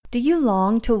Do you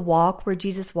long to walk where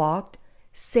Jesus walked,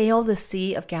 sail the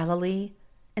Sea of Galilee,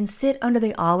 and sit under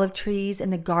the olive trees in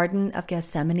the Garden of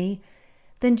Gethsemane?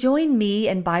 Then join me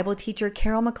and Bible teacher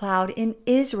Carol McLeod in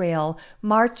Israel,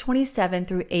 March 27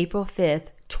 through April 5th,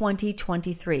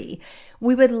 2023.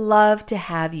 We would love to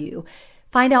have you.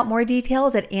 Find out more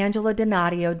details at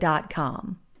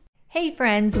angeladonadio.com. Hey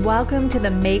friends, welcome to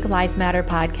the Make Life Matter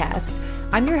podcast.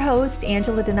 I'm your host,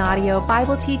 Angela Donadio,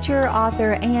 Bible teacher,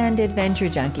 author, and adventure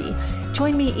junkie.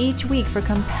 Join me each week for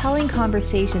compelling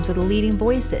conversations with leading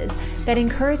voices that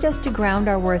encourage us to ground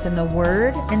our worth in the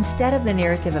Word instead of the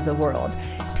narrative of the world.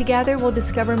 Together, we'll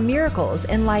discover miracles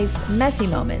in life's messy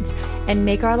moments and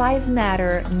make our lives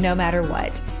matter no matter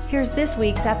what. Here's this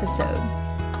week's episode.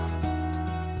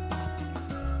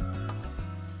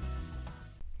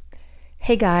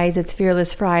 Hey guys, it's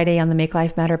Fearless Friday on the Make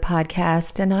Life Matter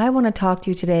podcast, and I want to talk to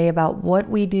you today about what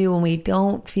we do when we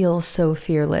don't feel so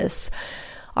fearless.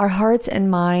 Our hearts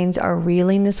and minds are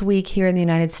reeling this week here in the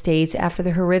United States after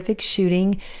the horrific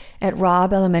shooting at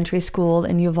Robb Elementary School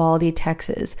in Uvalde,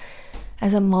 Texas.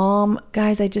 As a mom,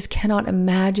 guys, I just cannot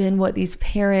imagine what these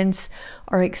parents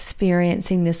are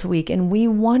experiencing this week, and we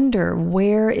wonder,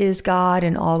 where is God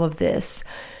in all of this?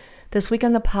 This week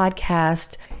on the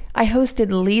podcast, I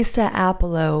hosted Lisa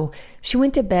Apollo. She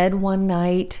went to bed one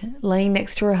night laying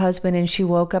next to her husband, and she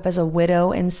woke up as a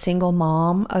widow and single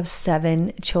mom of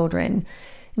 7 children.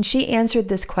 And she answered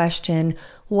this question: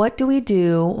 what do we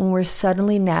do when we're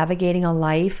suddenly navigating a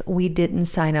life we didn't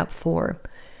sign up for?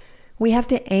 We have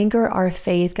to anchor our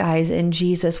faith, guys, in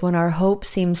Jesus when our hope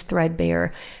seems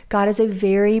threadbare. God is a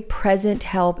very present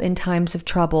help in times of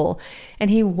trouble,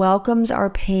 and He welcomes our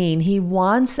pain. He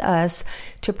wants us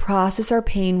to process our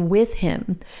pain with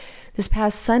Him. This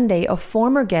past Sunday, a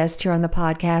former guest here on the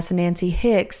podcast, Nancy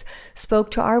Hicks,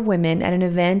 spoke to our women at an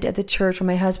event at the church where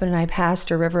my husband and I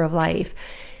pastor, River of Life.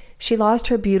 She lost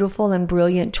her beautiful and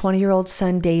brilliant 20-year-old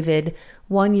son, David,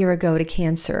 1 year ago to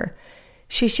cancer.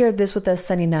 She shared this with us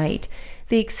Sunday night.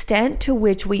 The extent to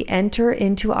which we enter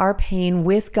into our pain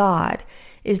with God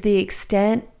is the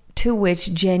extent to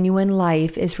which genuine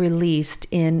life is released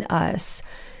in us.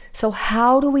 So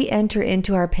how do we enter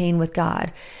into our pain with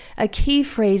God? A key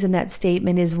phrase in that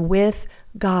statement is with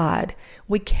God.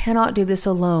 We cannot do this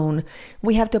alone.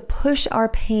 We have to push our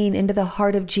pain into the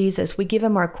heart of Jesus. We give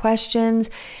Him our questions,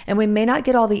 and we may not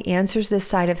get all the answers this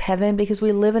side of heaven because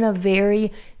we live in a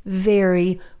very,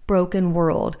 very broken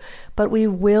world. But we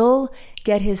will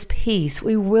get His peace.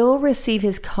 We will receive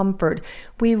His comfort.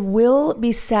 We will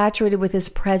be saturated with His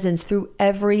presence through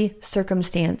every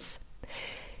circumstance.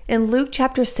 In Luke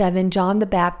chapter 7, John the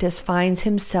Baptist finds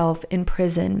himself in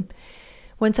prison.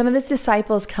 When some of his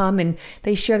disciples come and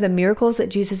they share the miracles that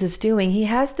Jesus is doing, he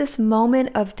has this moment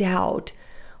of doubt.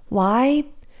 Why?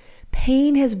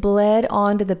 Pain has bled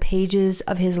onto the pages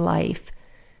of his life.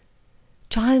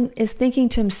 John is thinking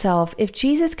to himself, if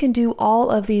Jesus can do all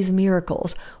of these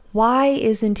miracles, why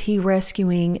isn't He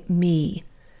rescuing me?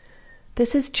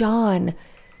 This is John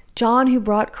who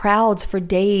brought crowds for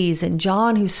days, and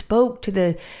John who spoke to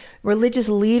the religious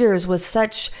leaders with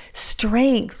such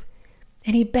strength.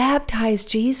 And he baptized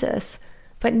Jesus,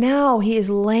 but now he is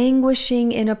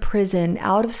languishing in a prison,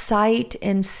 out of sight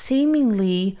and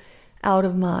seemingly out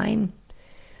of mind.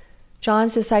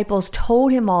 John's disciples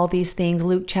told him all these things.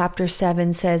 Luke chapter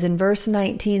 7 says, in verse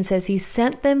 19 says, He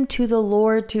sent them to the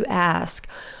Lord to ask,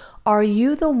 are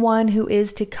you the one who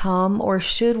is to come, or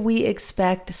should we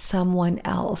expect someone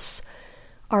else?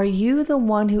 Are you the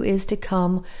one who is to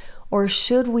come, or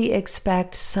should we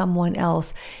expect someone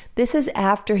else? This is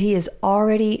after He has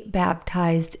already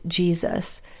baptized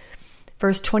Jesus.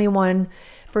 Verse 20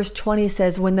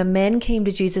 says, when the men came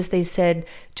to Jesus, they said,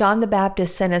 John the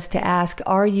Baptist sent us to ask,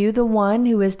 are you the one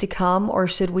who is to come, or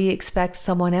should we expect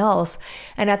someone else?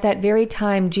 And at that very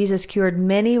time, Jesus cured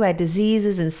many who had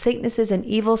diseases and sicknesses and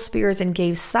evil spirits, and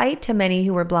gave sight to many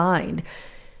who were blind.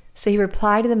 So He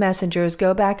replied to the messengers,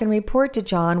 go back and report to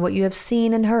John what you have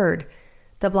seen and heard.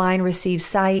 The blind receive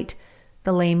sight,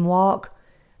 the lame walk,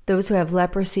 those who have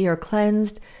leprosy are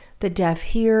cleansed, the deaf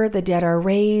hear, the dead are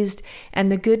raised,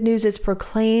 and the good news is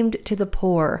proclaimed to the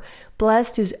poor.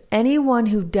 Blessed is anyone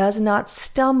who does not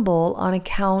stumble on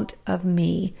account of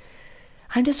me.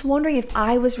 I'm just wondering if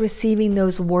I was receiving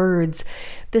those words.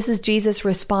 This is Jesus'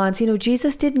 response.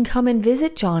 Jesus didn't come and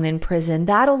visit John in prison.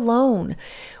 That alone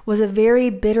was a very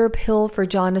bitter pill for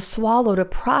John to swallow, to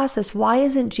process. Why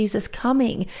isn't Jesus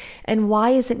coming? And why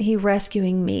isn't He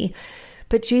rescuing me?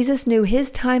 But Jesus knew His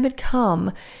time had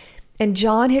come, and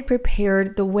John had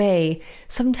prepared the way.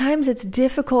 Sometimes it's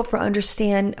difficult for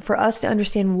us to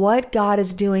understand what God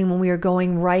is doing when we are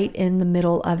going right in the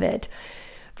middle of it.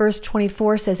 Verse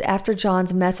 24 says, after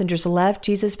John's messengers left,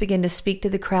 Jesus began to speak to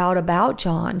the crowd about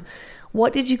John.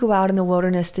 What did you go out in the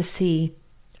wilderness to see?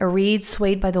 A reed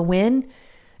swayed by the wind?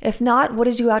 If not, what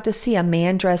did you go out to see? A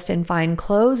man dressed in fine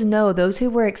clothes? No, those who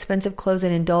wear expensive clothes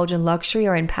and indulge in luxury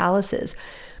are in palaces.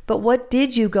 But what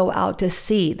did you go out to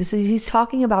see? He's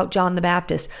talking about John the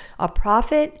Baptist. A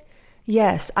prophet?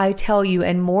 Yes, I tell you,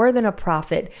 and more than a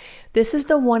prophet. This is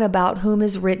the one about whom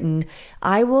is written,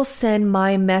 I will send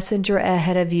my messenger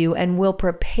ahead of you and will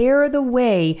prepare the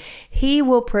way. He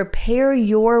will prepare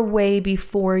your way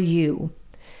before you.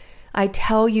 I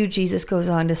tell you, Jesus goes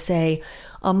on to say,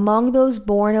 among those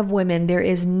born of women, there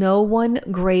is no one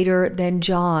greater than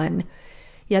John.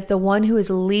 Yet the one who is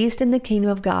least in the kingdom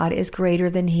of God is greater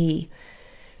than he.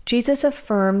 Jesus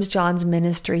affirms John's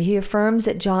ministry. He affirms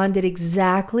that John did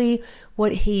exactly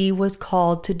what he was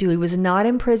called to do. He was not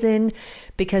in prison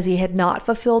because he had not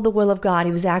fulfilled the will of God.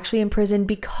 He was actually in prison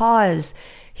because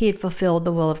he had fulfilled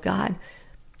the will of God.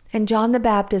 And John the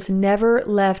Baptist never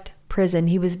left prison.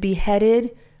 He was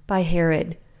beheaded by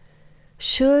Herod.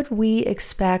 Should we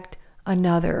expect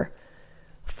another?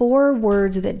 4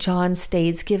 words that John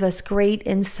states give us great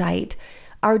insight.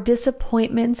 Our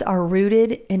disappointments are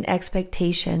rooted in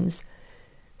expectations.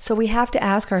 So we have to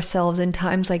ask ourselves in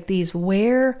times like these,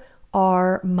 where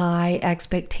are my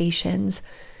expectations?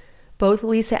 Both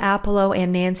Lisa Apollo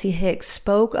and Nancy Hicks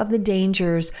spoke of the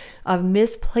dangers of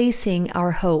misplacing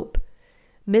our hope.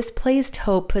 Misplaced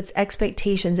hope puts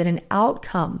expectations in an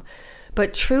outcome,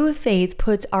 but true faith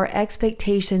puts our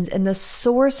expectations in the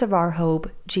source of our hope,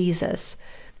 Jesus.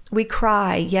 We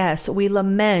cry, yes. We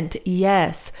lament,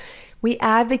 yes. We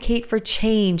advocate for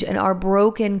change in our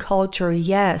broken culture,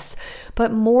 yes.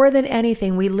 But more than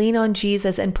anything, we lean on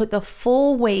Jesus and put the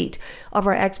full weight of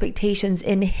our expectations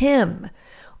in Him.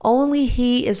 Only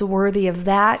He is worthy of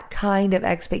that kind of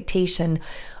expectation,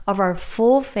 of our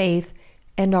full faith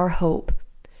and our hope.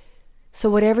 So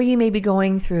whatever you may be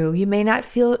going through, you may not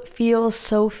feel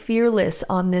so fearless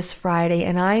on this Friday.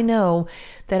 And I know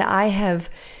that I have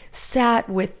sat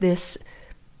with this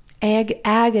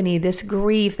agony, this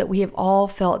grief that we have all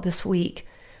felt this week.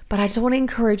 But I just want to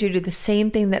encourage you to do the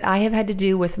same thing that I have had to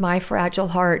do with my fragile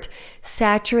heart.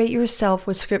 Saturate yourself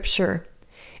with Scripture.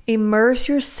 Immerse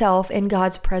yourself in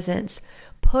God's presence.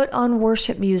 Put on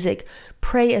worship music.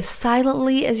 Pray as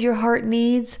silently as your heart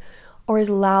needs or as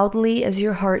loudly as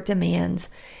your heart demands.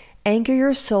 Anchor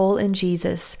your soul in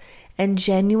Jesus, and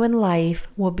genuine life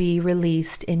will be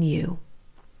released in you.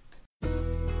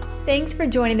 Thanks for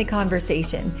joining the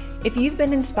conversation. If you've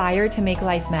been inspired to make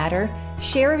life matter,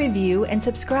 share a review and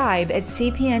subscribe at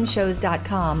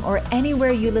cpnshows.com or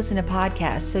anywhere you listen to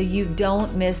podcasts so you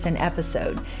don't miss an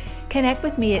episode. Connect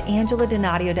with me at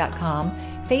angeladonadio.com,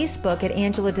 Facebook at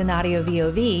Angela Donadio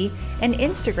VOV, and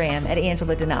Instagram at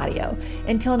Angela Donadio.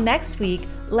 Until next week,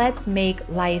 let's make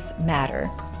life matter.